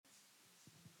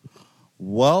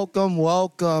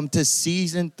Welcome to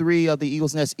Season 3 of the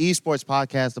Eagles Nest Esports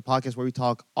Podcast, the podcast where we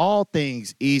talk all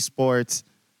things esports.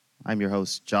 I'm your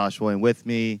host, Joshua, and with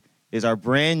me is our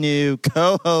brand new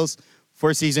co-host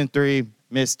for Season 3,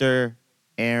 Mr.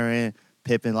 Aaron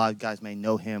Pippin. A lot of you guys may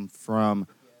know him from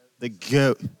the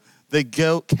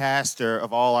GOAT caster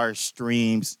of all our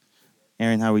streams.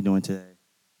 Aaron, how are we doing today?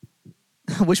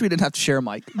 I wish we didn't have to share a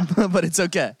mic, but it's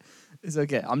okay. It's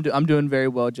okay. I'm doing very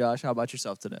well, Josh. How about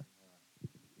yourself today?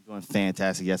 Doing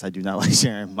fantastic. Yes, I do not like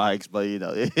sharing mics, but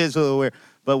it is a little weird.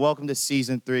 But welcome to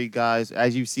Season 3, guys.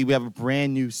 As you see, we have a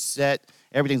brand new set.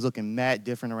 Everything's looking mad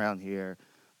different around here,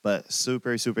 but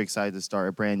super excited to start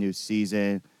a brand new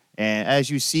season. And as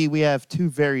you see, we have two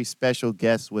very special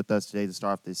guests with us today to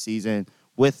start off this season.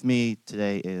 With me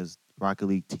today is Rocket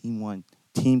League Team 1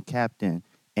 team captain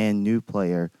and new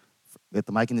player. With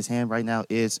the mic in his hand right now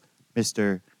is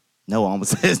Mr. Noah. I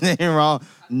almost said his name wrong.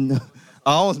 No.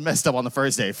 I almost messed up on the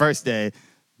first day.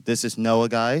 This is Noah,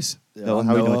 guys. Yeah, Noah,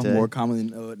 how are you doing today? More commonly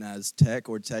known as Tech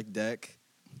or Tech Deck.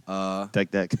 Tech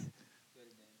Deck.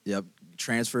 Yep,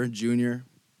 transfer junior,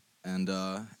 and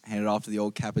hand it off to the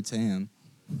old Capitan.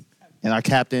 And our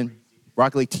captain,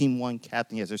 Rocket League Team 1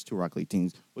 captain. Yes, there's two Rocket League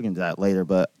teams. We'll get into that later.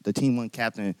 But the Team 1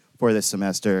 captain for this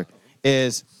semester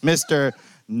is Mr.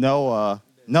 Noah.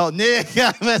 No, Nick,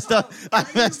 I messed up. I'm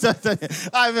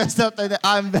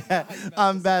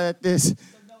bad at this.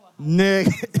 Nick,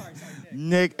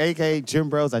 a.k.a. Jim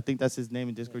Bros. I think that's his name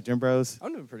in Discord, Jim Bros.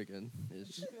 I'm doing pretty good.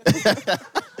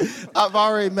 I've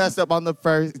already messed up on the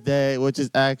first day, which is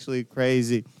actually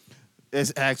crazy.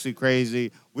 It's actually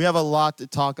crazy. We have a lot to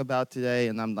talk about today,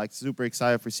 and I'm super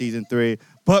excited for Season 3.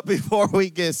 But before we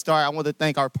get started, I want to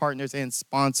thank our partners and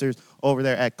sponsors over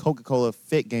there at Coca-Cola,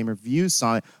 Fit Gamer,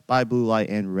 ViewSonic, By Blue Light,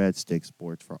 and Red Stick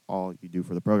Sports for all you do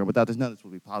for the program. Without this, none of this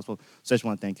would be possible. So I just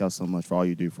want to thank y'all so much for all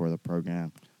you do for the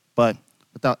program. But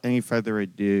without any further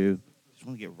ado, I just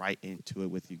want to get right into it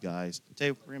with you guys.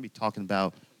 Today, we're going to be talking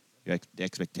about the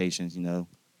expectations, How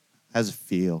does it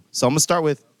feel? So I'm going to start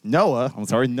with Noah.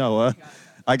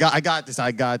 I got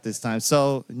this time.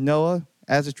 So Noah,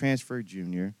 as a transfer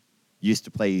junior, used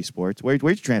to play esports. Where'd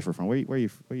you transfer from? Where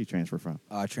you transfer from?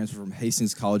 I transferred from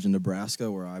Hastings College in Nebraska,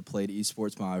 where I played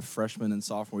esports my freshman and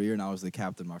sophomore year, and I was the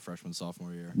captain my freshman and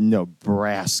sophomore year.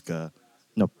 Nebraska.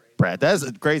 No, Brad, that's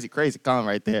a crazy comment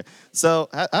right there. So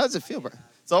how does it feel, bro?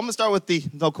 So I'm gonna start with the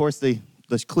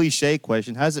cliche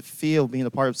question. How does it feel being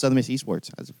a part of Southern Miss Esports?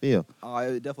 How does it feel?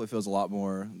 It definitely feels a lot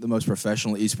more the most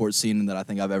professional esports scene that I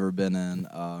think I've ever been in.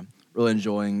 Really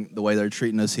enjoying the way they're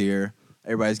treating us here.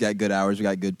 Everybody's got good hours. We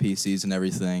got good PCs and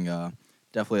everything.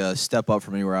 Definitely a step up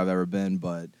from anywhere I've ever been.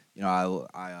 But I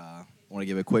want to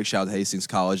give a quick shout out to Hastings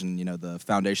College and the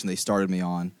foundation they started me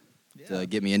on to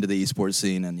get me into the esports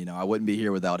scene. And I wouldn't be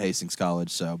here without Hastings College.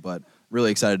 So, but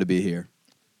really excited to be here.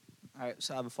 All right,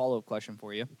 so I have a follow-up question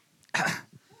for you.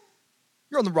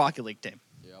 You're on the Rocket League team.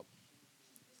 Yep.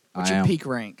 What's your peak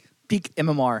rank? Peak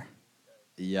MMR?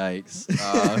 Yikes.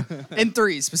 In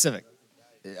 3 specific.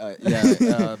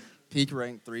 Peak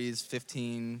rank 3 is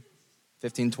 15,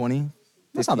 20.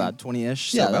 That's not bad.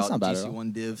 20-ish. Yeah, so that's about not bad at all.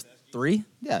 GC1 Div 3.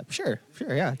 Yeah, sure,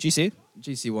 yeah. GC?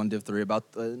 GC1 Div 3,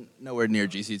 about nowhere near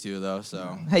GC2 though.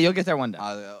 So Hey, you'll get there one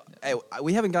day.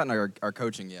 We haven't gotten our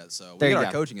coaching yet, so There we you get go.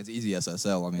 our coaching. It's easy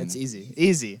SSL. I mean, It's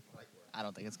easy. I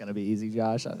don't think it's gonna be easy,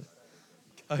 Josh.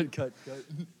 Cut.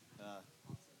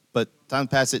 But time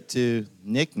to pass it to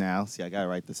Nick now. See, I got it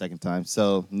right the second time.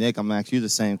 So Nick, I'm gonna ask you the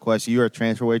same question. You're a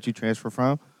transfer. Where'd you transfer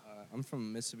from? I'm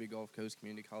from Mississippi Gulf Coast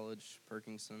Community College,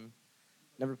 Perkinston.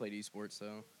 Never played esports,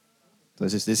 so. So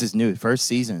this is new, first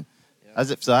season. Yeah. How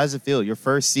does it feel? Your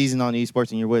first season on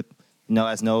esports, and you're with,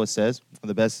 as Noah says, one of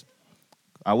the best.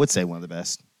 I would say one of the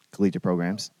best collegiate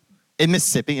programs in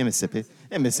Mississippi. It's a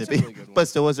really good one. But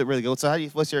still, was it really good? So how do you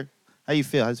feel? How do you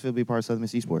feel to be a part of Southern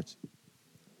Miss Esports?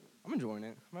 I'm enjoying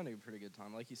it. I'm having a pretty good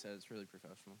time. Like you said, it's really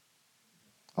professional.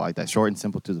 I like that. Short and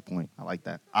simple to the point. I like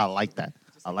that.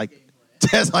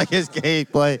 Just like his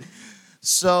gameplay.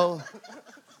 So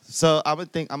I'm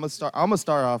gonna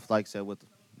start off, like I said, with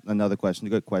another question, a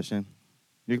good question.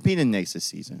 You're competing in NACE this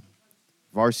season.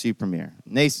 Varsity Premier.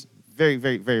 NACE, very,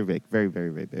 very, very big. Very, very,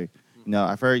 very big.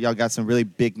 I've heard y'all got some really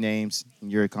big names in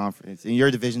your conference, in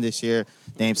your division this year.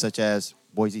 Names such as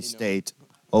Boise State,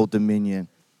 Old Dominion,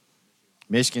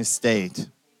 Michigan State.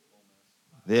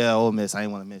 Yeah, Ole Miss. I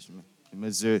didn't want to mention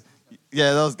Missouri.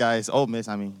 Yeah, those guys. Ole Miss.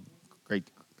 I mean,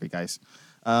 great guys.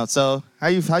 So how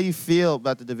you feel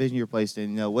about the division you're placed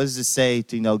in? What does it say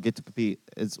to get to compete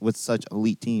with such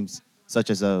elite teams such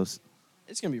as those?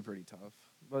 It's going to be pretty tough,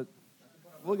 but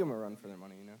we'll give them a run for their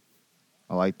money,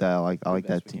 I like that. I like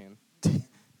that team.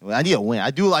 Well, I need a win.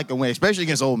 I do like a win, especially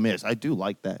against Ole Miss. I do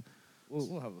like that.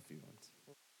 We'll have a few ones.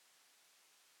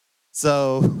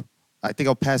 So I think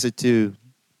I'll pass it to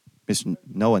Mr.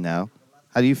 Noah now.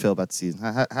 How do you feel about the season?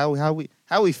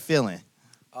 How we feeling?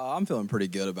 I'm feeling pretty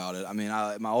good about it. I mean,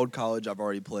 my old college, I've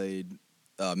already played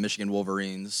Michigan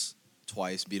Wolverines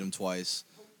twice, beat them twice.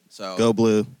 So Go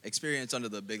Blue. experience under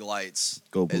the big lights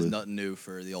Go Blue. is nothing new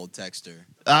for the old texter.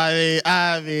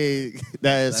 I mean,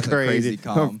 That's a crazy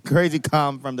calm. Crazy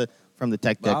calm from the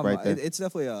tech deck right there. It's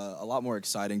definitely a lot more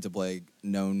exciting to play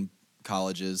known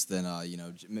colleges than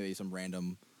maybe some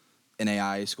random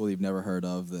NAI school you've never heard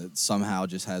of that somehow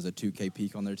just has a 2K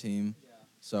peak on their team.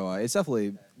 So it's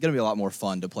definitely gonna be a lot more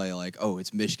fun to play. Like, oh,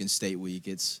 it's Michigan State week.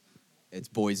 It's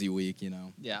Boise week.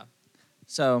 Yeah.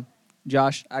 So,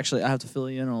 Josh, actually, I have to fill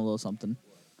you in on a little something.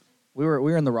 We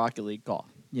were in the Rocket League call,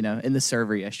 in the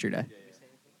server yesterday,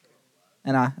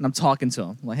 and I'm talking to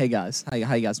him. I'm like, hey guys, how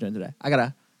you guys doing today? I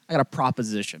got a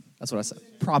proposition. That's what I said.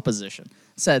 Proposition.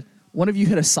 Said, one of you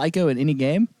hit a psycho in any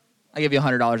game, I give you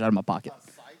 $100 out of my pocket.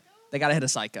 They gotta hit a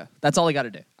psycho. That's all they gotta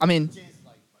do. I mean,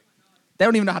 they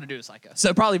don't even know how to do a psycho,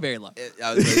 so probably very low.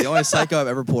 The only psycho I've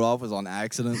ever pulled off was on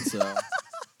accident. So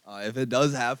if it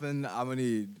does happen, I'm gonna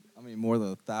need more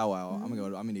than a thou out. I'm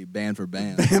gonna need ban for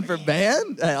ban. Ban for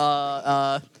ban?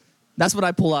 That's what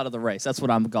I pull out of the race. That's what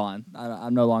I'm gone.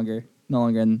 I'm no longer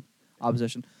in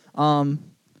opposition.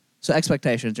 So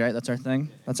expectations, right? That's our thing.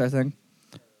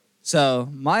 So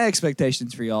my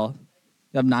expectations for y'all,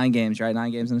 you have 9 games, right?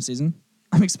 9 games in a season.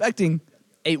 I'm expecting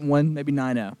 8-1, maybe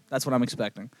 9-0. That's what I'm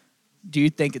expecting. Do you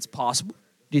think it's possible?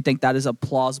 Do you think that is a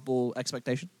plausible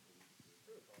expectation?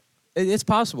 It's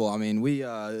possible. I mean, we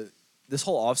this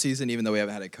whole offseason, even though we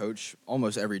haven't had a coach,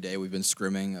 almost every day we've been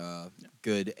scrimming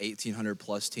good 1,800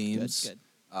 plus teams.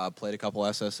 Good. Played a couple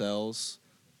SSLs,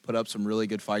 put up some really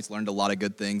good fights, learned a lot of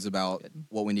good things about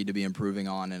what we need to be improving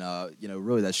on, and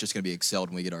really that's just going to be excelled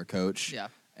when we get our coach. Yeah.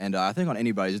 And I think on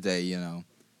anybody's day,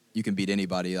 you can beat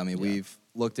anybody. I mean, we've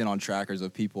looked in on trackers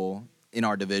of people in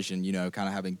our division, kind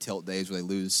of having tilt days where they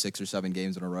lose 6 or 7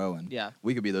 games in a row, and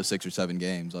we could be those 6 or 7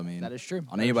 games. I mean, that is true.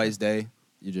 On anybody's day,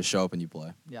 you just show up and you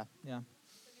play. Yeah.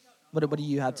 What do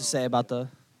you have to say about the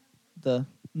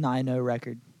 9-0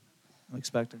 record I'm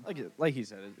expecting? Like he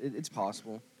said, it's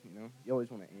possible. You always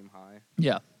want to aim high.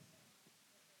 Yeah.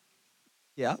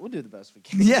 We'll do the best we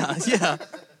can. Yeah.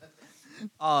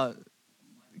 I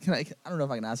don't know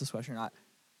if I can ask this question or not.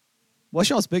 What's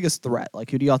y'all's biggest threat?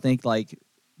 Like, who do y'all think, like,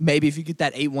 maybe if you get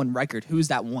that 8-1 record, who's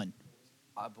that one?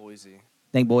 Boise.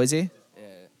 Think Boise? Yeah,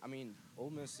 I mean, Ole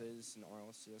Miss is an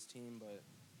RLCS team, but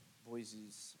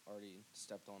Boise's already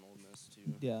stepped on Ole Miss too.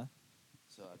 Yeah.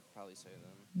 So I'd probably say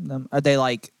them. Are they,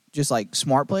 like, just, like,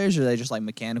 smart players, or are they just, like,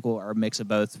 mechanical, or a mix of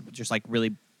both? Just, like,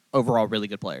 really, overall, really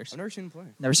good players? I've never seen them play.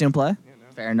 Never seen them play? Yeah, no.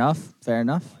 Fair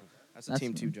enough. That's a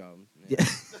Team 2 job. Yeah.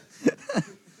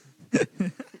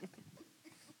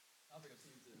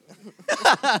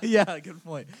 Yeah, good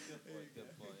point.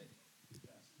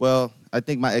 Well, I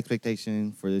think my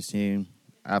expectation for this team,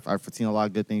 I've seen a lot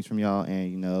of good things from y'all,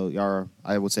 and y'all are,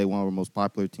 I would say, one of our most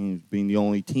popular teams, being the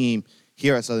only team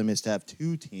here at Southern Miss to have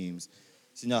 2 teams.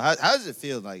 So, how does it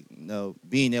feel like,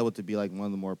 being able to be like one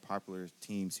of the more popular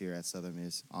teams here at Southern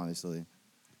Miss? Honestly,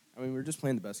 I mean, we're just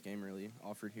playing the best game really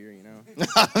offered here.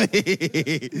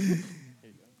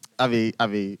 I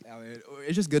mean,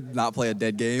 it's just good to not play a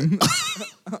dead game.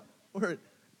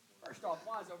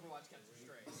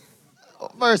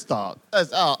 First off, I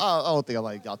don't think I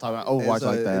like y'all talking about Overwatch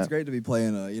like that. It's great to be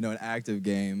playing an active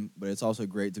game, but it's also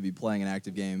great to be playing an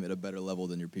active game at a better level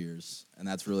than your peers, and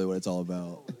that's really what it's all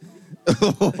about.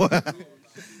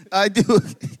 I do.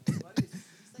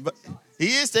 But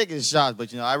he is taking shots,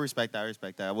 but I respect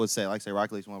that. I would say,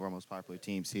 Rocket League's one of our most popular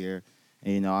teams here,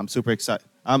 and I'm super excited.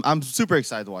 I'm super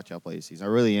excited to watch y'all play this season. I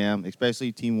really am,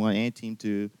 especially Team 1 and Team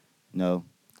 2.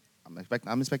 I'm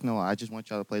expecting a lot. I just want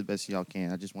y'all to play the best y'all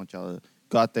can. I just want y'all to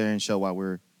go out there and show why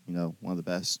we're, one of the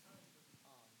best.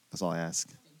 That's all I ask.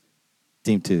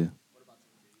 Team 2.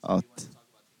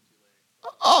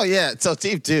 Oh yeah. So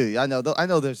Team 2. I know.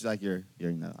 There's like your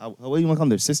what do you want to call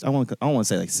their sister? I don't want to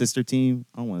say like sister team.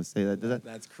 I don't want to say that.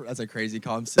 That's a crazy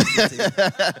concept.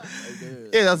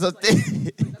 Yeah, that's a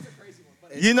thing.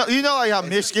 You know, like how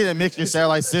Michigan and Michigan share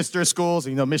like sister schools.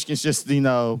 Michigan's just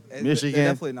Michigan. They're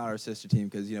definitely not our sister team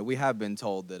because we have been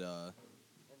told that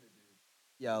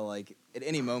like at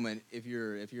any moment if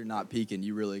you're not peaking,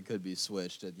 you really could be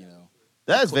switched at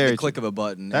That's very the click of a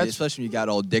button. That's especially when you got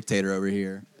old dictator over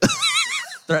here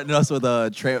threatening us with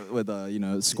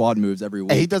squad moves every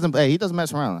week. Hey, he doesn't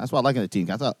mess around. That's why I like the team.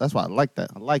 That's why I like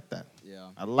that. I like that. Yeah,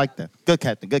 I like that. Good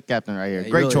captain right here. Yeah,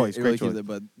 Great choice.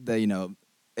 But they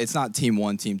it's not Team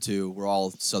 1, Team 2. We're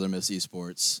all Southern Miss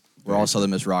Esports. We're all Southern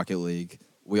Miss Rocket League.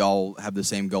 We all have the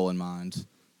same goal in mind.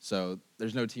 So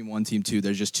there's no Team 1, Team 2.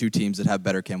 There's just two teams that have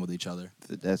better chem with each other.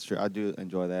 That's true. I do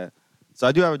enjoy that. So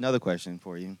I do have another question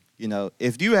for you. You know,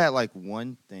 if you had like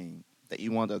one thing that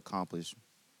you want to accomplish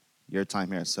your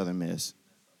time here at Southern Miss,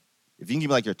 if you can give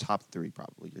me like your top 3,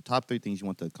 probably your top 3 things you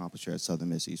want to accomplish here at Southern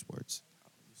Miss Esports.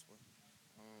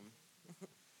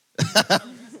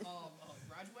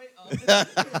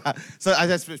 So I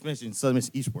just mentioned Southern Miss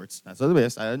Esports, not Southern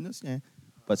Miss. I understand,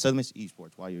 but Southern Miss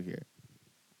Esports. While you're here,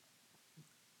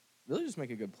 Really just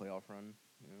make a good playoff run.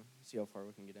 You know, see how far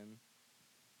we can get in.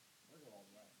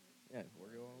 Yeah, or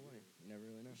go all the way. You never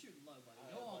really know.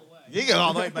 you go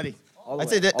all the way, buddy. All the I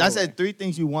way, said that, all I the said way. 3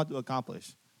 things you want to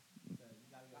accomplish.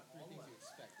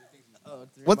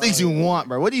 What things you want,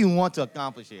 bro? What do you want to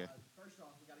accomplish here? First off,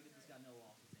 we got to get this guy Noah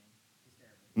off the team. He's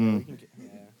terrible. We can get, yeah.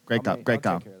 Great I'll call. make- Great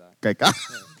I'll call. take care of that. Great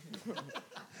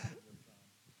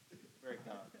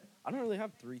call. I don't really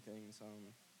have 3 things.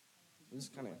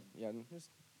 Just kind of just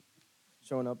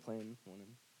showing up, playing, winning.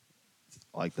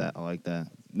 I like that. I like that.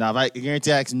 Now, if I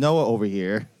guarantee I ask Noah over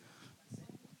here,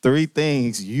 3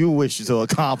 things you wish to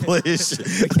accomplish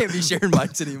We can't be sharing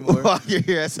mics anymore. while you're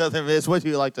here at Southern Miss. What do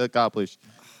you like to accomplish?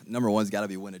 Number 1's got to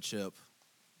be win a chip.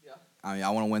 Yeah. I mean, I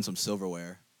want to win some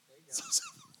silverware.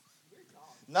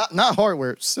 Not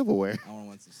hardware, silverware. I want to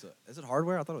win some. Is it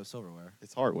hardware? I thought it was silverware.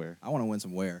 It's hardware. I want to win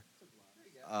some ware.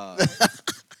 I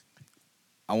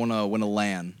want to win a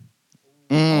LAN.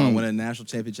 I want to win a national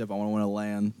championship. I want to win a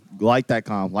LAN. Like that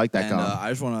calm. Like that And calm. I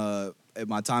just want to, at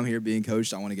my time here being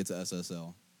coached, I want to get to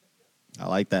SSL. I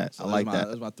like that. So I like that.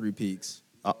 Those are my 3 peaks.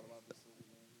 Oh.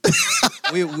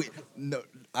 No,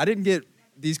 I didn't get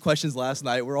these questions last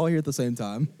night. We're all here at the same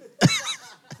time.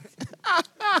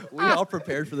 We all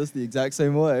prepared for this the exact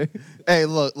same way. Hey,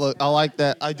 look. I like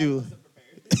that. I do.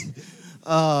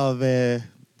 Oh, man.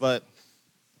 But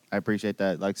I appreciate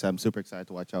that. Like I said, I'm super excited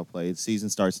to watch y'all play. The season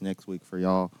starts next week for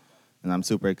y'all, and I'm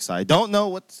super excited. Don't know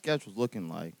what the schedule's looking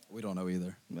like. We don't know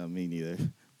either. No, me neither.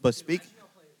 But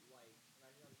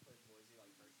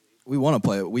We want to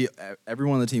play.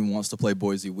 Everyone on the team wants to play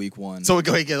Boise week 1. so we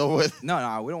go ahead and get over with. No,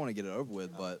 we don't want to get it over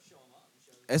with, but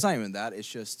it's not even that. It's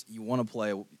just you want to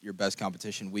play your best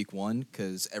competition week 1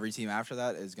 because every team after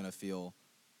that is going to feel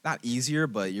not easier,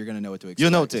 but you're going to know what to expect.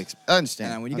 You'll know what to expect. I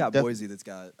understand. And when you got Boise that's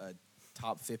got a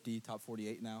top 50, top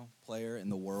 48 now player in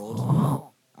the world,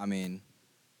 I mean,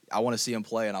 I want to see him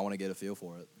play and I want to get a feel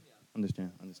for it.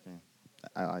 Understand.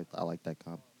 I like that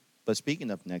comp. But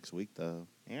speaking of next week, though,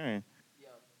 Aaron,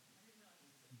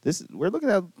 we're looking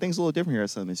at things a little different here at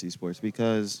Southern Miss Esports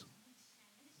because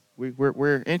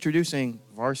we're introducing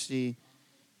varsity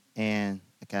and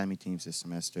academy teams this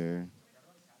semester.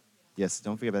 Yes,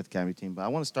 don't forget about the academy team. But I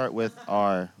want to start with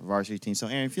our varsity team. So,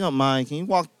 Aaron, if you don't mind, can you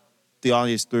walk the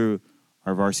audience through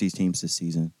our varsity teams this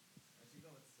season?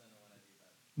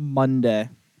 Monday.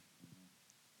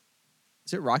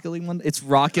 Is it Rocket League Monday? It's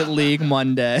Rocket League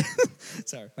Monday.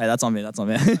 Sorry. Right, that's on me.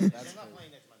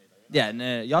 Yeah,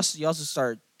 no, y'all also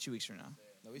start 2 weeks from now.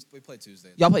 No, we play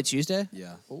Tuesday. Y'all play Tuesday?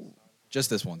 Yeah. Ooh. Just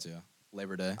this once, yeah.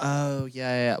 Labor Day. Oh,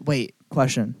 yeah. Wait,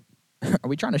 question. Are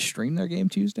we trying to stream their game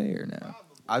Tuesday or no?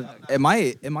 It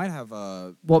might have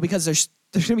Well, because there's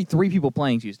going to be 3 people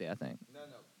playing Tuesday, I think. No.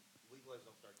 League Legends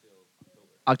don't start till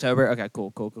October? Okay,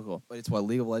 cool. but it's what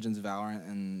League of Legends, Valorant,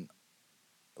 and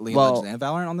League Well- of Legends and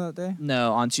Valorant on that day.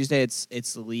 No, on Tuesday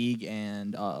it's the League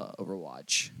and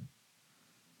Overwatch.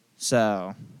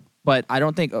 So, but I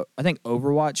think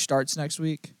Overwatch starts next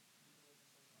week.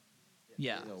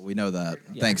 Yeah. So we know that.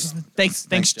 Yeah. Thanks.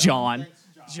 Thanks, John.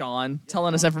 John,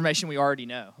 telling us information we already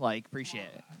know. Like, appreciate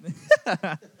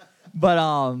it.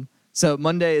 But so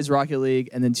Monday is Rocket League,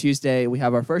 and then Tuesday we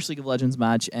have our first League of Legends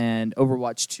match and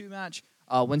Overwatch 2 match.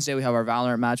 Wednesday we have our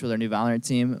Valorant match with our new Valorant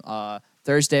team.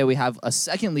 Thursday we have a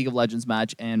second League of Legends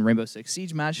match and Rainbow Six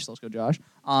Siege match. So let's go, Josh.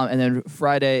 And then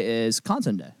Friday is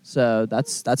content day. So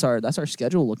that's our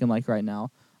schedule looking like right now.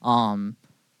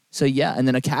 So yeah, and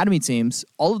then academy teams.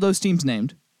 All of those teams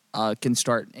named can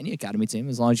start any academy team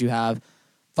as long as you have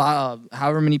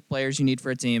however many players you need for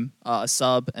a team, a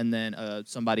sub, and then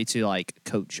somebody to like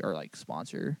coach or like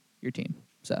sponsor your team.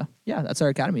 So yeah, that's our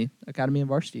academy and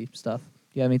varsity stuff.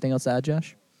 Do you have anything else to add,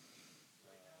 Josh?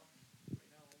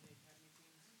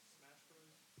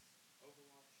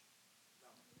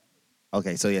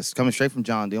 Okay, so yes, coming straight from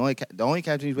John, the only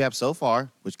categories we have so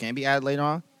far, which can be added later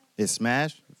on, is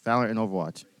Smash, Valorant, and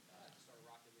Overwatch.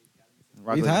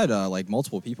 We've had like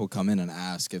multiple people come in and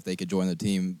ask if they could join the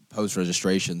team post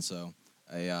registration. So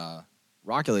a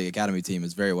Rocket League Academy team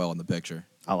is very well in the picture.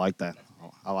 I like that.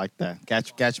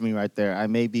 Catch me right there. I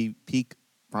may be peak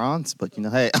bronze, but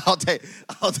hey, I'll take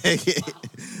it.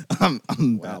 I'm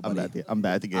Wow, bad. buddy. I'm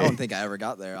bad to I don't get. think I ever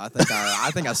got there. I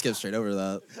think I skipped straight over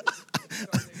that.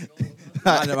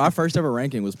 My first ever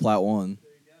ranking was Plat 1.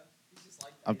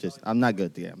 I'm not good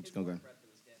at the game. I'm just gonna go.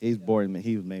 He's boring.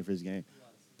 He was made for his game.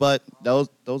 But those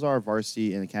are our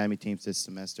varsity and academy teams this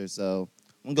semester. So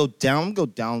I'm gonna go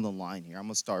down the line here. I'm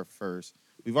gonna start first.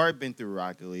 We've already been through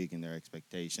Rocket League and their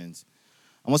expectations.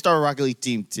 I'm gonna start with Rocket League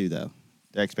Team 2 though.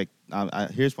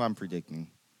 Here's what I'm predicting.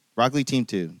 Rocket League Team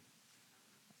 2.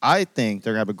 I think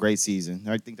they're gonna have a great season.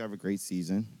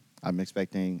 I'm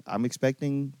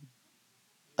expecting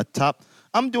a top.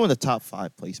 I'm doing a top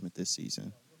 5 placement this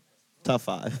season. Top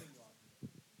 5.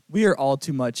 We are all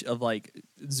too much of like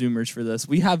Zoomers for this.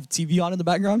 We have TV on in the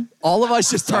background. All of us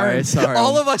just turned. Sorry.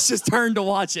 All of us just turned to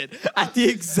watch it at the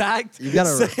exact same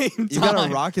time. You got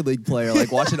a Rocket League player like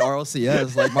watching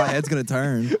RLCS. Like my head's gonna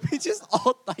turn. We just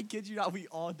all. I kid you not. We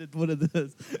all did one of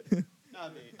this. I mean,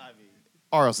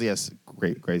 RLCS,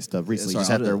 great stuff. Recently, sorry,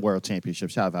 just had I'll their do- World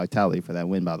Championship. Shout out Vitality for that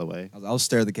win, by the way. I'll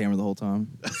stare at the camera the whole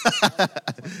time.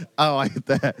 I like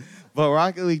that. But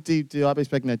Rocket League Team 2, I'm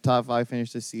expecting a top 5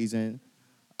 finish this season.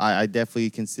 I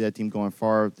definitely can see that team going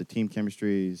far. The team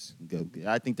chemistry is good.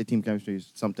 I think the team chemistry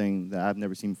is something that I've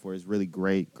never seen before. It's really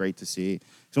great to see.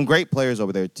 Some great players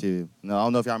over there, too. Now, I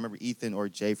don't know if y'all remember Ethan or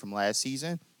Jay from last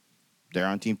season. They're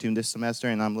on Team 2 this semester,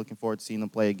 and I'm looking forward to seeing them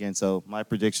play again. So my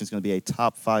prediction is going to be a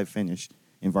top 5 finish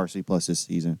in Varsity Plus this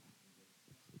season.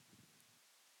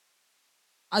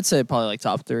 I'd say probably like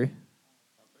top 3.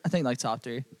 I think like top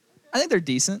 3. I think they're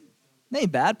decent. They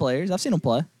ain't bad players. I've seen them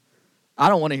play. I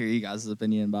don't want to hear you guys'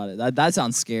 opinion about it. That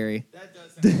sounds scary.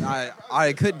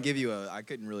 I couldn't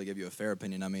really give you a fair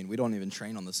opinion. I mean, we don't even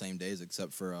train on the same days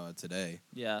except for today.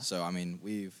 Yeah. So I mean,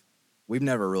 we've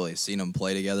never really seen them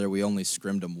play together. We only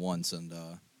scrimmed them once, and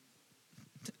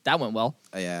That went well.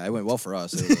 yeah, it went well for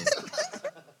us.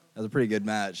 It was a pretty good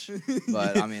match.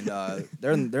 But I mean,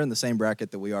 they're in the same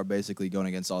bracket that we are, basically going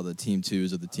against all the Team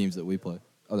 2s of the teams that we play.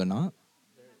 Oh, they're not?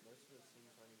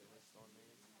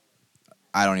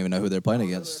 I don't even know who they're playing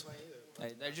against.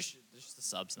 Hey, they're just the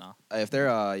subs now. If they're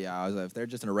if they're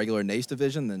just in a regular NACE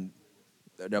division, then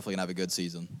they're definitely gonna have a good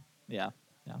season. Yeah.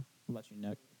 What about you,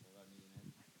 Nick?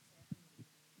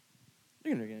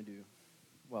 They're gonna do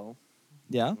well.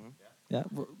 Yeah. Yeah.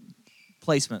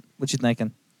 Placement. What you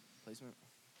thinking? Placement.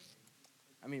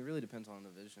 I mean, it really depends on the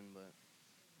division, but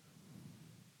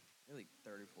really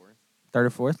third or fourth. Third or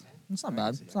fourth? It's not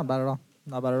bad. It's not bad at all.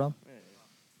 Not bad at all. Yeah.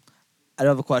 I do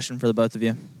have a question for the both of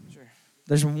you. Sure.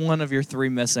 There's one of your 3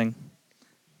 missing.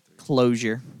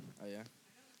 Closure. Oh yeah.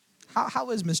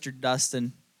 How is Mr.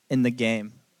 Dustin in the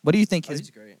game? What do you think? He's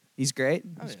great. He's great.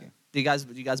 Oh, He's yeah. great. Do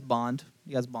you guys bond?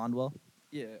 You guys bond well?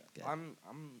 Yeah. Good. I'm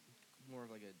more of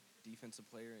like a defensive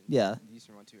player, and Yeah. these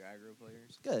are my 2 aggro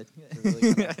players. Good. So it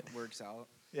really kinda works out.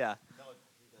 Yeah.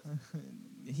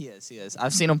 He is.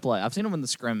 I've seen him play. I've seen him in the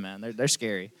scrim, man. They're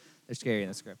scary. They're scary in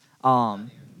the scrim.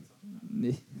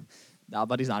 No,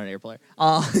 but he's not an air player.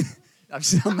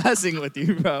 I'm messing with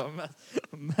you, bro.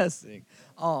 I'm messing.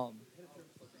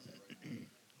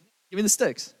 Give me the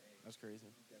sticks. That's crazy.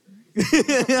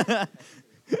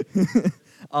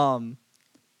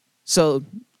 So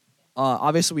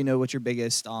obviously we know what your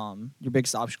biggest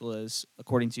obstacle is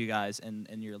according to you guys in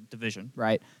your division,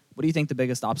 right? What do you think the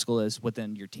biggest obstacle is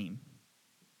within your team?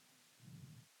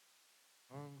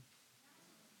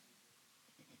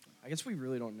 I guess we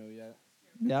really don't know yet,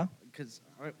 Yeah. because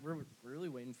we're really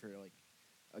waiting for like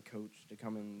a coach to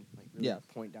come and like really Yeah.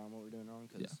 point down what we're doing wrong,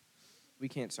 because Yeah. we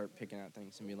can't start picking at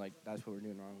things and be like, that's what we're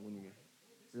doing wrong, when you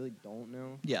really don't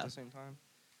know Yeah. at the same time.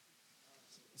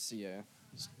 So yeah,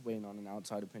 just waiting on an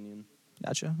outside opinion.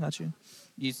 Gotcha.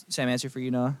 Same answer for you,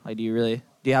 Noah. Like, do you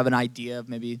have an idea of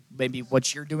maybe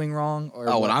what you're doing wrong, or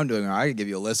What I'm doing wrong. I can give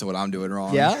you a list of what I'm doing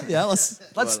wrong. Yeah.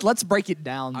 Let's break it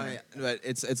down. I mean, but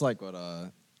it's like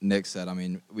what Nick said. I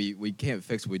mean, we can't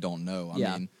fix what we don't know. I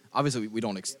mean, obviously we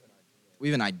don't. We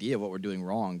have an idea of what we're doing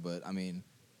wrong, but I mean,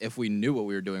 if we knew what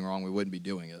we were doing wrong, we wouldn't be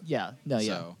doing it. Yeah. No.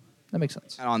 Yeah. So, That makes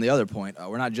sense. and on the other point,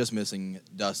 we're not just missing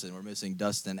Dustin. We're missing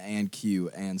Dustin and Q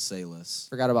and Salis.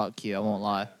 Forgot about Q. I won't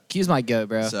lie. Q's my go,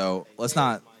 bro. So let's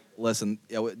not listen.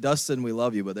 Yeah, Dustin, we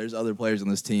love you, but there's other players on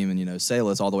this team, and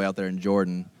Salis all the way out there in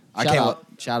Jordan.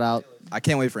 Shout out. I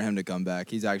can't wait for him to come back.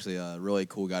 He's actually a really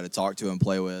cool guy to talk to and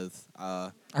play with.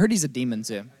 I heard he's a demon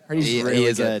too. I heard he's He really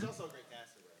is good.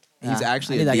 He's Yeah,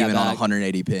 actually I need a that guy demon on back.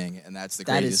 180 ping, and that's the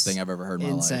That craziest is thing I've ever heard in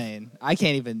my life. Insane. I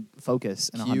can't even focus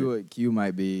in 100. Q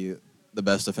might be the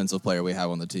best defensive player we have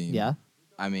on the team. Yeah.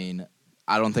 I mean,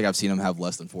 I don't think I've seen him have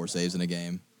less than 4 saves in a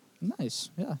game.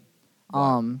 Nice. Yeah.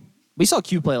 We saw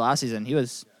Q play last season. He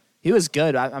was He was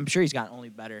good. I'm sure he's gotten only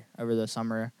better over the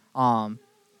summer.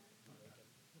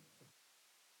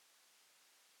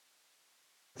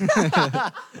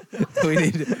 we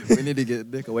need to get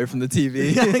Nick away from the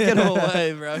TV. Gotta get him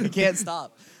away, bro. He can't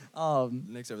stop.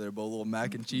 Nick's over there, bowl a little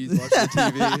mac and cheese, watching the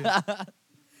TV.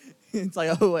 It's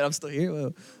like, oh wait, I'm still here.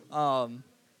 Whoa.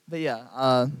 But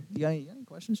yeah, you got any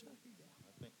questions?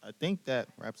 I think that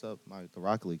wraps up the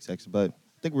Rocket League section, but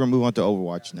I think we're gonna move on to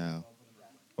Overwatch now.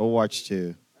 Overwatch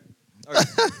 2.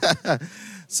 Okay.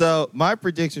 So my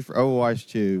prediction for Overwatch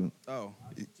 2.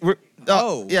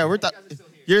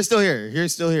 You're still here. You're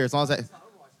still here. As long as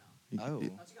Oh.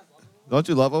 Don't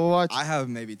you love Overwatch? I have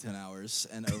maybe 10 hours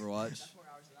in Overwatch.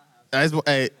 I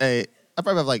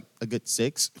probably have like a good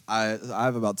 6. I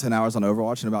have about 10 hours on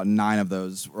Overwatch, and about 9 of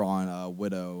those were on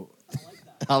Widow.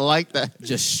 I like that.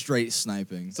 Just straight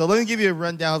sniping. So let me give you a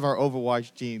rundown of our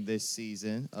Overwatch team this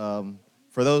season.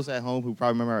 For those at home who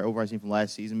probably remember our Overwatch team from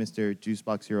last season, Mr.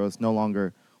 Juicebox Hero is no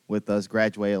longer with us.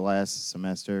 Graduated last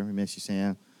semester. We miss you,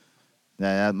 Sam.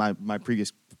 My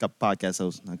previous podcast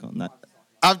host.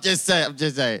 I'm just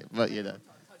saying. But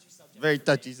very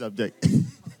touchy subject.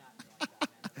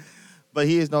 But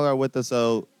he is no longer with us.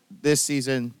 So this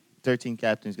season, 13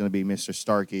 captain is going to be Mr.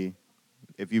 Starkey.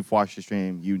 If you've watched the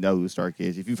stream, you know who Starkey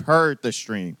is. If you've heard the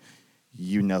stream,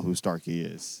 you know who Starkey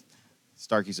is.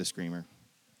 Starkey's a screamer.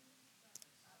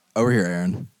 Over here,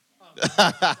 Aaron.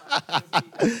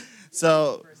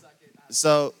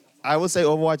 So I would say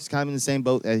Overwatch is kind of in the same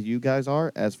boat as you guys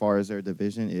are, as far as their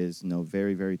division is,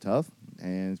 very, very tough,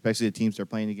 and especially the teams they're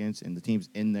playing against and the teams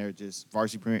in there, just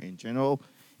varsity premier in general,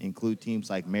 include teams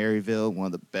like Maryville, one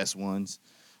of the best ones,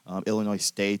 Illinois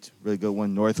State, really good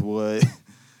one, Northwood.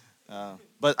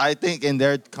 But I think in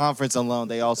their conference alone,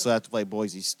 they also have to play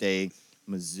Boise State,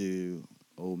 Mizzou,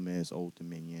 Ole Miss, Old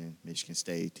Dominion, Michigan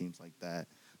State, teams like that.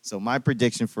 So my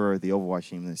prediction for the Overwatch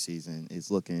team this season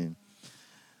is looking,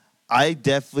 I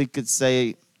definitely could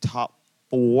say top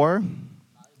 4.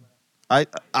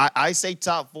 I say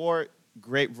top 4,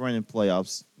 great run in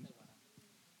playoffs.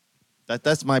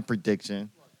 That's my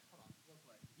prediction.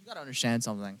 You gotta understand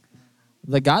something.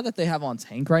 The guy that they have on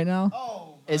tank right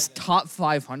now is top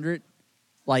 500,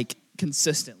 like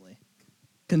consistently.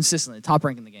 Top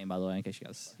rank in the game, by the way, in case you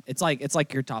guys. It's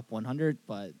like your top 100,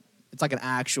 but it's like an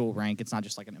actual rank. It's not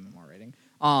just like an MMR rating.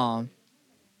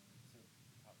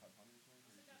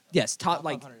 Yes, top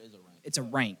like is a rank. It's a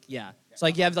rank. Yeah. So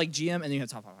like you have like GM and then you have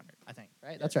top 500. I think,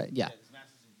 right? That's right. Yeah.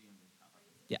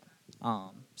 Yeah.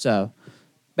 So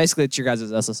basically, it's your guys'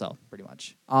 SSL pretty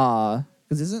much.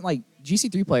 Because isn't like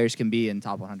GC3 players can be in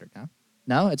top 100 now?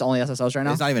 No, it's only SSLs right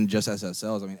now. It's not even just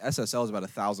SSLs. I mean, SSL is about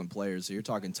 1,000 players, so you're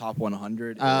talking top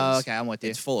 100. Oh, okay, I'm with you.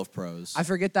 It's full of pros. I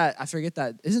forget that.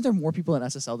 Isn't there more people in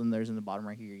SSL than there's in the bottom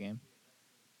rank of your game?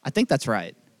 I think that's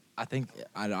right. I think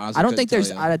I don't think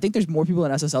there's. I think there's more people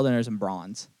in SSL than there's in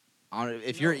bronze.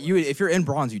 If you're in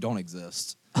bronze, you don't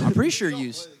exist. I'm pretty sure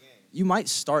you might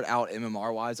start out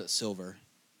MMR wise at silver.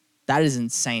 That is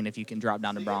insane if you can drop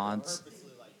down to bronze.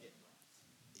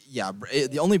 Yeah,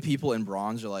 the only people in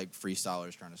bronze are like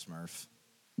freestylers trying to smurf,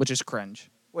 Which is cringe.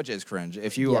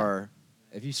 If you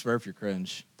smurf, you're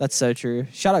cringe. That's so true.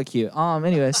 Shout out Q.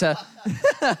 Anyway, so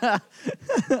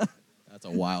That's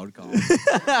a wild call.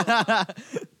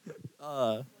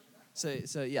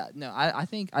 So yeah, no, I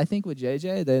think with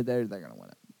JJ they're gonna win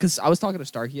it. Cause I was talking to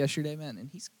Starkey yesterday, man,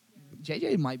 and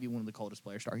JJ might be one of the coldest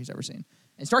players Starkey's ever seen.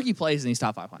 And Starkey plays in these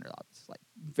top 500 odds, like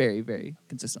very, very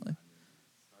consistently.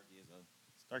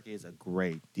 Starkey is a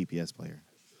great DPS player.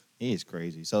 He is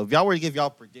crazy. So if y'all were to give y'all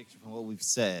prediction from what we've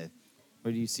said,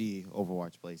 where do you see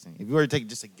Overwatch placing? If you were to take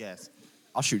just a guess.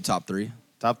 I'll shoot top 3.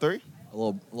 Top 3? A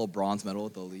little bronze medal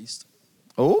at the least.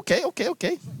 Oh, okay.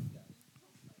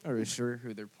 Not really sure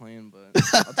who they're playing, but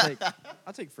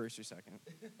I'll take first or second.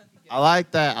 I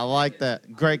like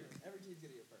that. Great.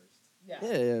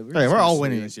 Yeah. We're all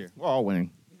winning this year. We're all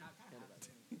winning.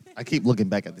 I keep looking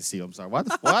back at the seal. I'm sorry. Why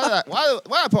did I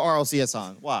put RLCS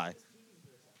on? Why?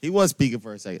 He was speaking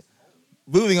for a second.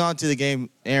 Moving on to the game,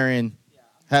 Aaron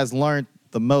has learned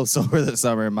the most over the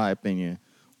summer, in my opinion.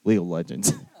 League of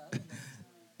Legends.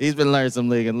 He's been learning some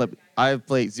League, and I've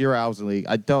played 0 hours in League.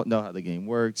 I don't know how the game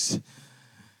works,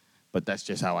 but that's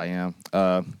just how I am.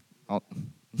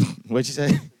 What'd you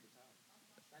say?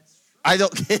 I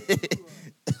don't get it.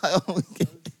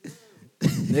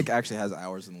 Nick actually has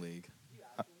hours in League.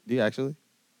 Do you actually?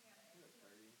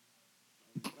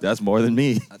 That's more than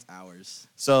me. That's hours.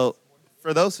 So,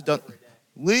 for those who don't,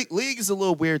 League is a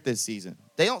little weird this season.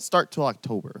 They don't start till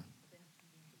October.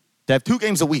 They have 2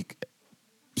 games a week.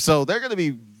 So, they're going to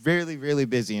be really, really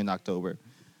busy in October.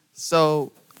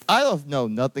 So, I don't know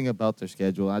nothing about their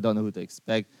schedule. I don't know who to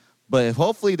expect. But if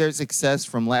hopefully their success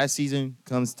from last season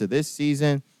comes to this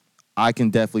season, I can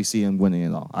definitely see him winning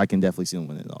it all.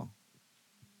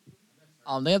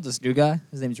 They have this new guy.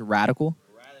 His name's Radical.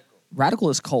 Radical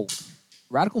is cold.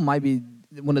 Radical might be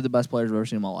one of the best players I've ever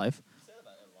seen in my life.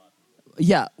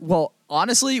 Yeah, well,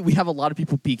 honestly, we have a lot of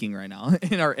people peaking right now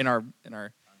in our.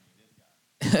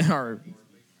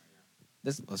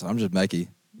 Listen, I'm just Becky.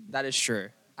 That is true.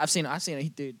 I've seen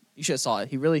it, dude. You should have saw it.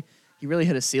 He really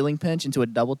hit a ceiling pinch into a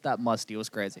double tap musty. It was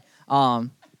crazy.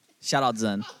 Shout out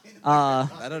Zen.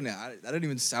 That don't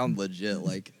even sound legit.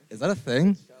 Like, is that a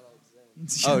thing?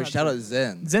 Shout out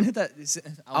Zen. Zen hit that.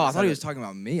 Oh, I thought he was talking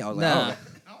about me. I was like, Nah.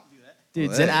 oh. Dude,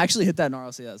 Well, Zen hey. actually hit that in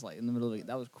RLCS like in the middle of it.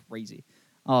 That was crazy.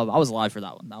 I was alive for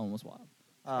that one. That one was wild.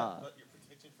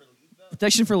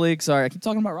 Protection for league. Sorry, I keep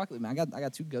talking about Rocket League, man. I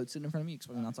got two goats sitting in front of me.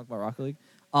 Expect me not to talk about Rocket League.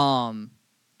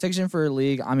 Protection for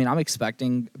league. I mean, I'm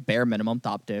expecting bare minimum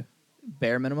top 2.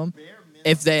 Bare minimum.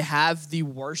 If they have the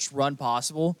worst run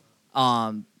possible,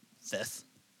 5th.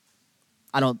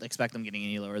 I don't expect them getting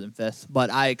any lower than 5th, but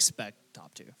I expect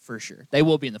top 2 for sure. They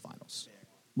will be in the finals.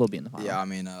 Yeah, I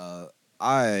mean,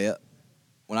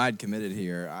 when I had committed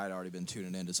here, I had already been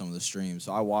tuning into some of the streams,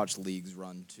 so I watched leagues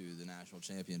run to the national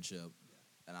championship,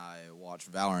 and I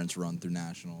watched Valorant's run through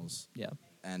nationals. Yeah.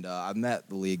 And I've met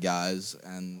the league guys,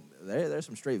 and they're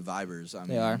some straight vibers. I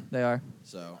mean, They are.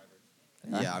 So,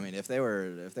 yeah, I mean, if they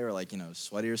were like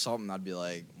sweaty or something, I'd be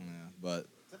like, but.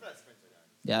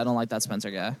 Yeah, I don't like that Spencer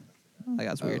guy. That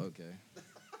guy's weird. Oh, okay.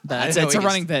 It's a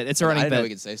running bit. It's a running I didn't know we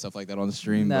bit. could say stuff like that on the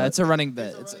stream. No, but, it's a running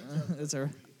bit. It's a.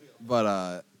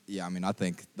 But yeah, I mean, I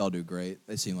think they'll do great.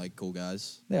 They seem like cool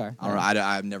guys. They are. I don't know.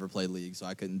 I've never played League, so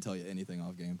I couldn't tell you anything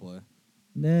off gameplay.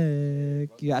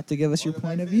 Nick, you have to give us your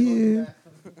point of view.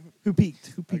 Who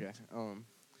peaked? Okay. Was it I'll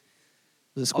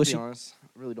be squishy? honest. I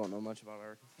really don't know much about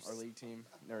our league team.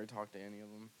 Never talked to any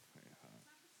of them.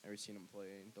 Never seen them play.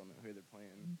 Don't know who they're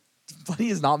playing. Buddy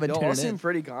has not been Y'all all tuning seem in.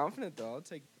 pretty confident though.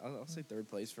 I'll say 3rd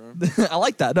place for him. I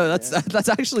like that. No, that's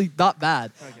actually not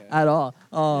bad Okay. at all.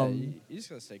 Yeah, you just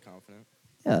gotta stay confident.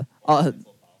 Yeah.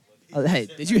 Hey,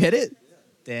 did you hit it?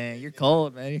 Dang, you're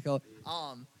cold, man. You're cold.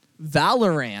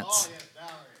 Valorant.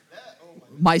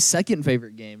 My second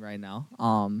favorite game right now.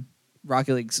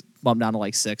 Rocket League's bumped down to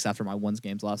like 6 after my ones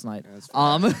games last night.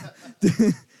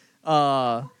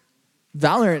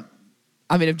 Valorant.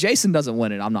 I mean, if Jason doesn't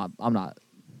win it, I'm not.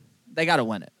 They got to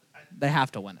win it. They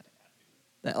have to win it.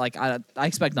 I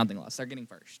expect nothing less. They're getting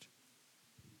first.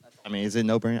 I mean, is it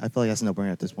no-brainer? I feel like that's a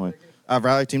no-brainer at this point.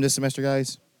 Rally team this semester,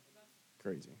 guys.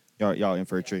 Crazy. Y'all in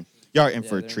for a treat. Y'all are in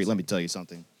for a they're treat. Let me insane. tell you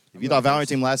something. If you thought Valorant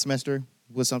team last semester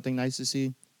was something nice to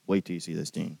see, wait till you see this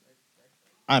team.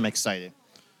 I'm excited.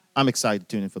 I'm excited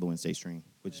to tune in for the Wednesday stream,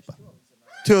 which is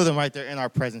 2 of them right there in our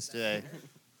presence today.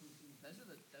 Those are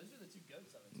the two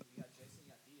goats of it. You got Jason,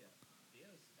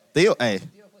 you got Theo. Theo, hey,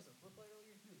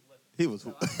 he was.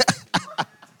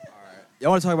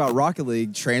 Y'all want to talk about Rocket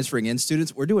League transferring in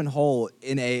students? We're doing whole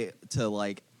NA to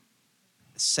like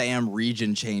SAM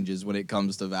region changes when it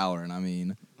comes to Valorant. I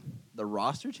mean, the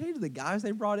roster change, the guys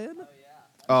they brought in,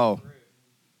 Oh,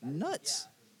 nuts.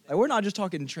 Like, we're not just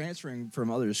talking transferring from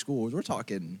other schools. We're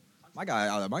talking my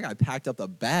guy packed up the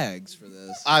bags for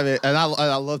this. I mean, and I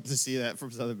love to see that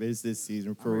from Southern Miss this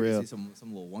season for I'm ready to real. see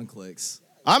some little one clicks.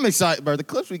 I'm excited, bro. The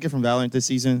clips we get from Valorant this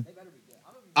season.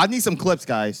 I need some clips,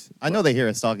 guys. I know they hear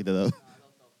us talking to them.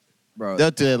 Bro,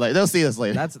 They'll do it later. They'll see us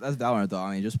later. that's Valorant though.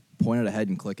 I mean, just point it ahead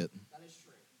and click it.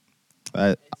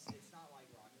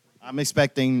 I'm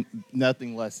expecting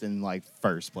nothing less than like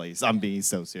first place. I'm being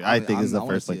so serious. I think it's the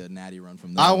first I place. see a natty run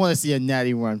from them. I want to see a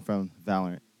natty run from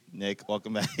Valorant. Nick,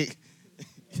 welcome back.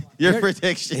 Your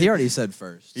prediction. He already said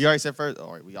first. You already said first.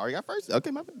 All right, we already got first.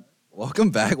 Okay, my bad. Welcome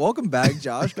back,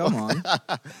 Josh. Come on.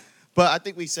 But I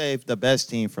think we saved the best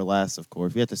team for last. Of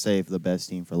course, we have to save the best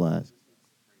team for last.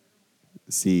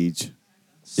 Siege.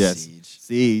 Yes.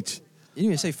 Siege. You didn't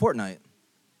even say Fortnite.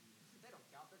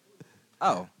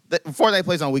 Oh. Fortnite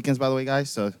plays on weekends, by the way, guys.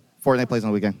 So Fortnite plays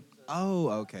on the weekend. Oh,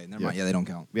 okay. Never mind. Yeah, they don't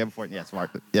count. We have a Fortnite. Yeah, smart.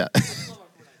 Yeah.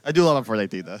 I do love a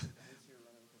Fortnite team, though.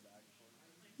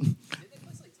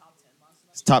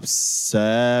 It's top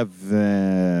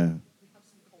 7.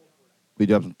 We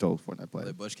do have some total Fortnite Are they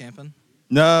players. bush camping?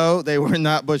 No, they were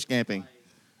not bush camping.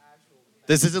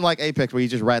 This isn't like Apex where you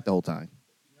just rat the whole time.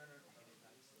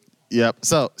 Yep.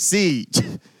 So, Siege.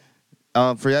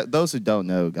 For those who don't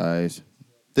know, guys,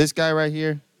 this guy right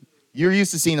here, you're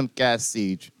used to seeing him cast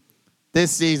Siege.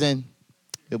 This season,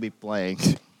 he'll be playing.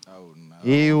 Oh, no.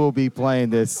 He will be playing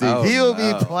this season. Oh, He'll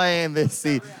no. be playing this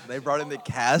season. They brought in the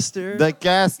caster? The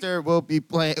caster will be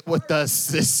playing with us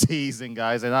this season,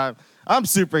 guys, and I'm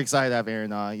super excited to have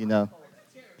Aaron on. You know,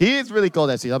 He is really cool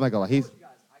that season. I'm not gonna lie.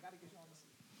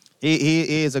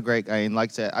 He is a great guy, and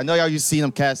like I said, I know y'all used to see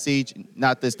him cast Siege.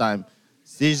 Not this time.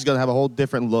 Siege is gonna have a whole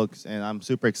different looks, and I'm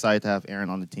super excited to have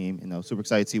Aaron on the team. Super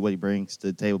excited to see what he brings to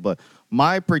the table. But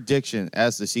my prediction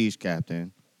as the Siege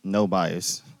captain, no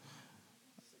bias.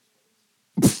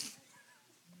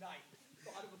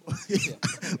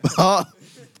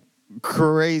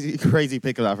 Crazy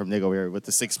picking out from Nick over here with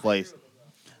the 6th place.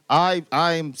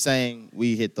 I'm saying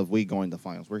we going to the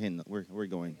finals. We're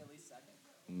going.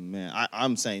 Man,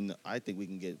 I'm saying I think we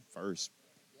can get first.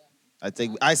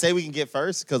 I say we can get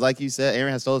first because, like you said,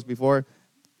 Aaron has told us before,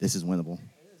 this is winnable.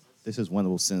 This is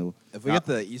winnable. Simple. If we get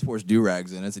the esports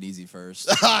do-rags in, it's an easy first.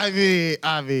 I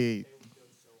mean.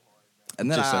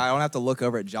 And then I don't have to look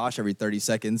over at Josh every 30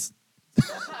 seconds.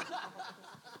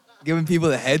 Giving people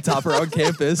the head topper on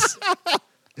campus.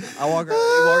 I walk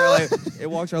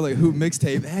around like hoop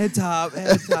mixtape, head top.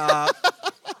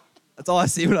 That's all I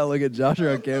see when I look at Josh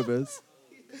around campus.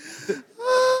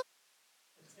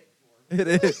 It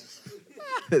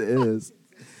is.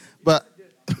 But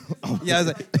yeah, I was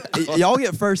like, y'all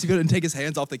get first. He couldn't take his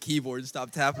hands off the keyboard and stop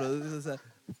tapping.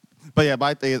 But yeah,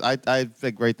 my thing is I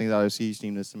think great things out of our Siege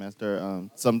team this semester.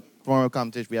 Some form of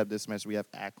competition we have this semester. We have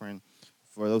Akron.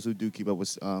 For those who do keep up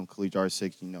with Collegiate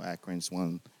R6, Akron's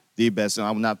one the best. And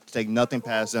I will not take nothing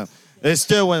past them. It's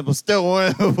still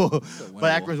winnable.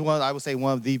 But Akron's I would say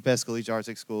one of the best Collegiate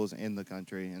R6 schools in the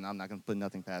country. And I'm not going to put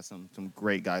nothing past them. Some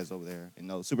great guys over there.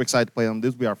 Super excited to play them.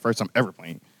 This will be our first time ever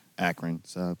playing Akron.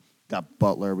 So got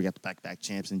Butler. We got the back-to-back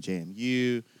champs in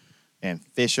JMU and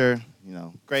Fisher.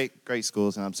 Great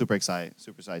schools. And I'm super excited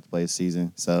to play this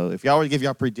season. So if y'all were to give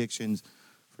y'all predictions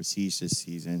for Siege this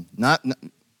season, not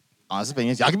honest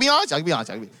opinions. Y'all can be honest.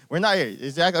 We're not here.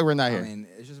 Exactly, we're not here. I mean,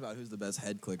 it's just about who's the best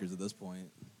head clickers at this point.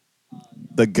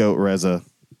 The GOAT Reza.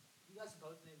 You guys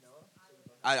both named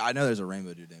Noah? I know there's a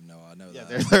rainbow dude named Noah. I know that. Yeah,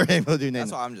 there's a rainbow dude named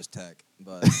That's Noah. why I'm just tech.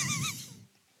 But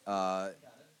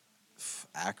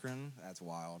Akron, that's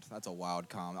wild. That's a wild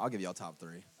com. I'll give y'all top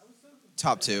 3.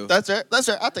 Top 2. That's right.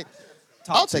 I think.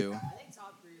 Top 2. I think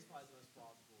top 3 is probably the most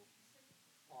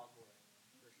plausible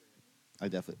for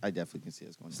sure. I definitely can see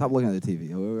us going. Stop looking at the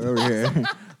TV. We're over here.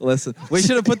 Listen, we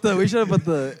should have put the. We should put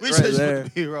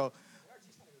the B-roll.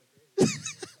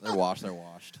 They're washed.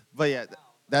 But yeah,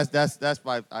 that's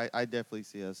my. I definitely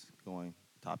see us going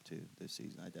top 2 this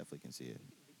season. I definitely can see it.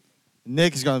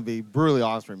 Nick is gonna be brutally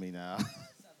honest for me now.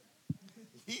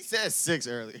 He said 6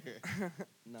 earlier.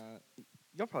 Nah,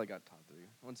 y'all probably got top 3.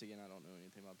 Once again, I don't know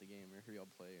anything about the game or who y'all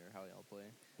play or how y'all play.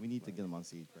 We need to get him on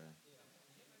Siege, bro.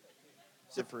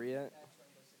 Is it free yet?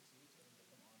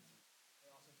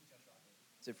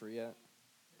 Is it free yet?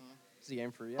 Is the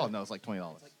game free yet? Oh no, it's like $20.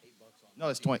 No,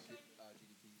 it's 20.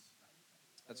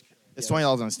 That's It's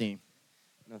 $20 on Steam.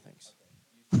 No thanks.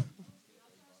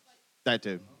 That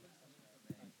too.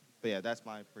 But yeah, that's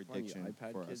my Why are you prediction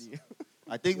iPad for kid, us. you?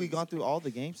 I think we've gone through all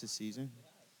the games this season,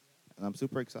 and I'm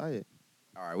super excited.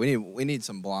 All right, we need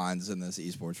some blinds in this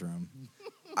esports room.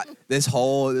 This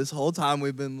whole time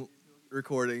we've been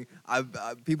recording,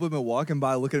 people have been walking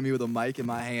by, looking at me with a mic in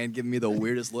my hand, giving me the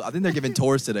weirdest look. I think they're giving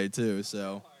tours today too.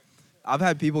 So I've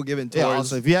had people giving tours. Yeah,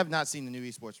 also, if you have not seen the new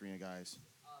esports arena, guys,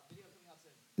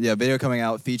 yeah, video coming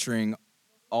out featuring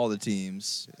all the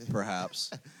teams,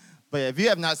 perhaps. But yeah, if you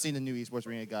have not seen the new esports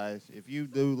arena, guys, if you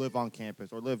do live on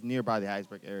campus or live nearby the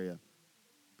Heidelberg area,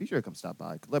 be sure to come stop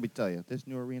by. 'Cause let me tell you, this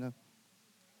new arena,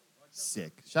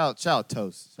 sick. Shout out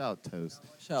Toast. Shout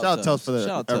out Toast for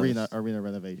the arena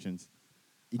renovations.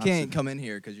 You can't come in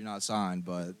here because you're not signed,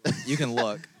 but you can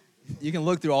look. You can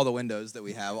look through all the windows that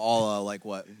we have, all like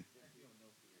what? There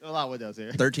are a lot of windows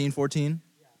here. 13, 14?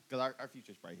 Because our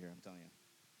future's bright here, I'm telling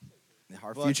you.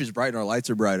 Our future's bright and our lights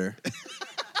are brighter.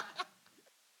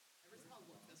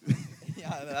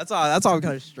 Yeah, that's why I'm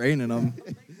kind of straining them.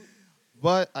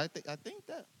 But I think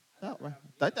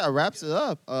that wraps it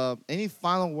up. Any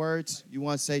final words you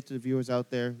want to say to the viewers out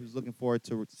there who's looking forward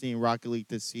to seeing Rocket League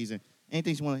this season?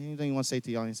 Anything you want to say to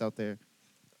the audience out there?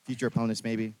 Future opponents,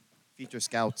 maybe. Future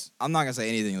scouts. I'm not gonna say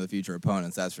anything to the future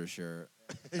opponents, that's for sure,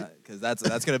 because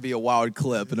that's gonna be a wild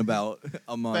clip in about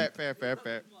a month.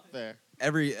 Fair.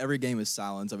 Every game is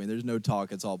silence. I mean, there's no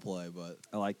talk; it's all play. But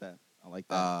I like that.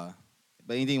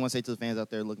 But anything you want to say to the fans out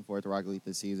there looking forward to Rocket League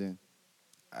this season?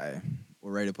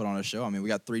 We're ready to put on a show. I mean, we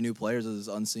got 3 new players as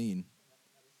unseen.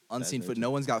 No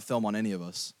one's got film on any of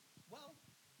us.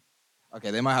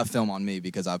 Okay, they might have film on me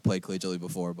because I've played collegiately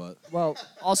before, but Well,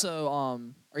 also,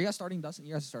 are you guys starting Dustin?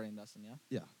 You guys are starting Dustin,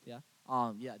 yeah? yeah.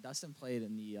 Yeah. Dustin played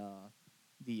in the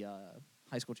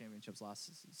high school championships last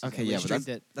season. Okay, We yeah, but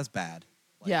streamed that's bad.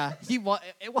 yeah,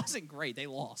 it wasn't great. They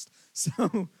lost.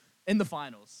 So in the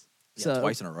finals. Yeah, So-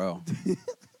 twice in a row.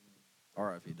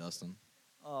 R.I.P. Dustin.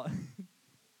 What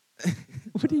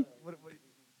do you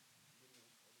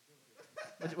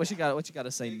what you got? What you got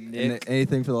to say, Nick?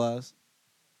 Anything for the last?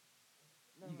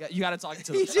 You got to talk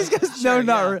to. He the just goes, sure,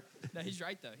 "No, not yeah. re-" No, he's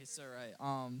right though. He's so right.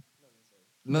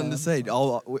 Nothing Yeah. to say.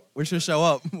 We're just gonna show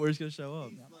up. We're just gonna show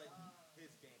up.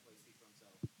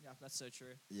 Yeah, that's so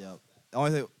true. Yep. The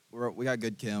only thing we got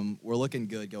good Kim. We're looking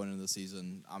good going into the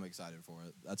season. I'm excited for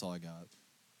it. That's all I got.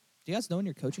 Do you guys know when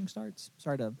your coaching starts?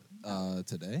 Sorry to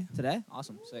Today. today.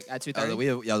 Awesome. Sick. At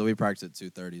 2:30. We practice at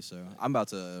 2:30. So I'm about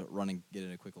to run and get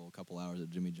in a quick little couple hours at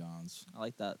Jimmy John's. I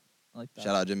like that.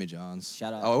 Shout out Jimmy John's.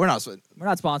 Shout out. Oh, we're not. We're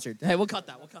not sponsored. Hey, we'll cut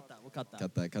that.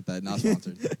 Cut that. Not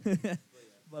sponsored.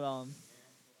 But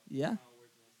yeah.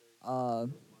 I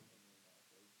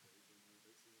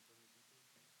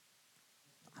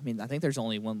mean, I think there's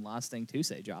only one last thing to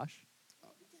say, Josh.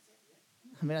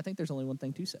 I mean, I think there's only one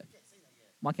thing to say.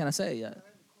 Why can't I say it yet?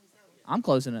 I'm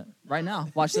closing it right now.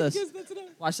 Watch this.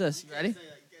 Watch this. You ready?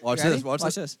 Watch You ready? this. Watch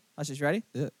this. this. Watch this. You ready?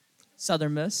 Yeah.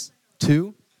 Southern Miss.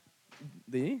 2.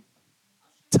 The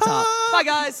Top. Bye,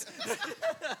 guys.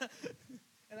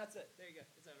 And that's it. There you go.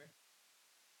 It's over.